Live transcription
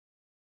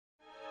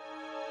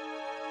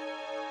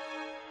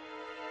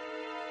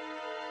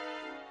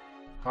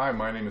Hi,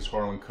 my name is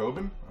Harlan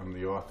Coben. I'm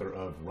the author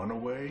of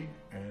Runaway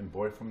and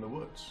Boy from the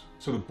Woods.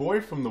 So The Boy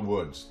from the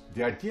Woods,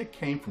 the idea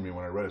came from me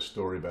when I read a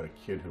story about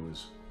a kid who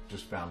was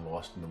just found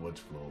lost in the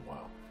woods for a little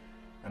while.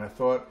 And I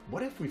thought,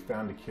 what if we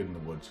found a kid in the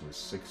woods who is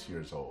 6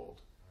 years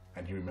old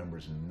and he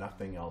remembers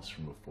nothing else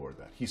from before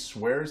that? He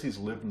swears he's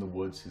lived in the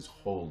woods his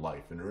whole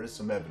life, and there is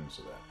some evidence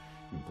of that.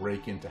 He would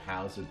break into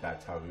houses,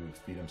 that's how he would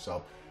feed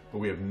himself, but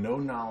we have no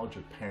knowledge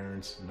of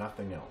parents,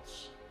 nothing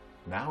else.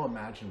 Now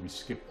imagine we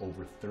skip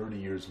over 30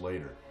 years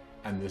later,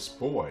 and this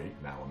boy,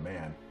 now a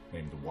man,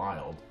 named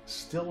Wild,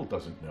 still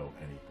doesn't know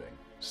anything,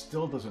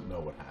 still doesn't know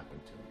what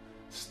happened to him,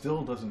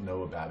 still doesn't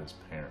know about his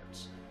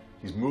parents.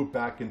 He's moved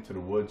back into the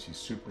woods, he's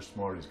super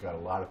smart, he's got a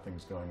lot of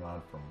things going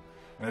on for him.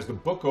 And as the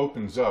book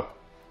opens up,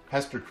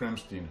 Hester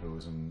Crimstein, who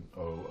is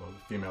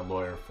a female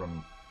lawyer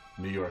from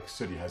New York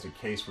City, has a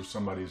case where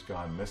somebody's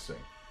gone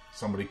missing.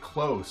 Somebody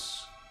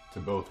close to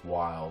both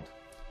Wild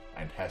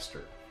and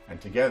Hester. And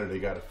together they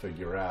got to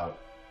figure out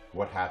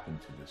what happened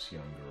to this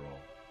young girl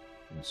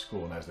in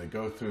school. And as they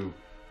go through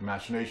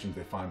machinations,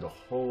 they find a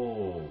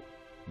whole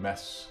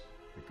mess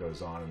that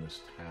goes on in this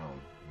town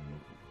in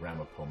the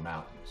Ramapo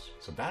Mountains.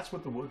 So that's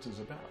what The Woods is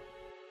about.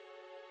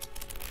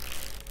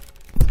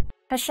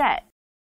 Hachette,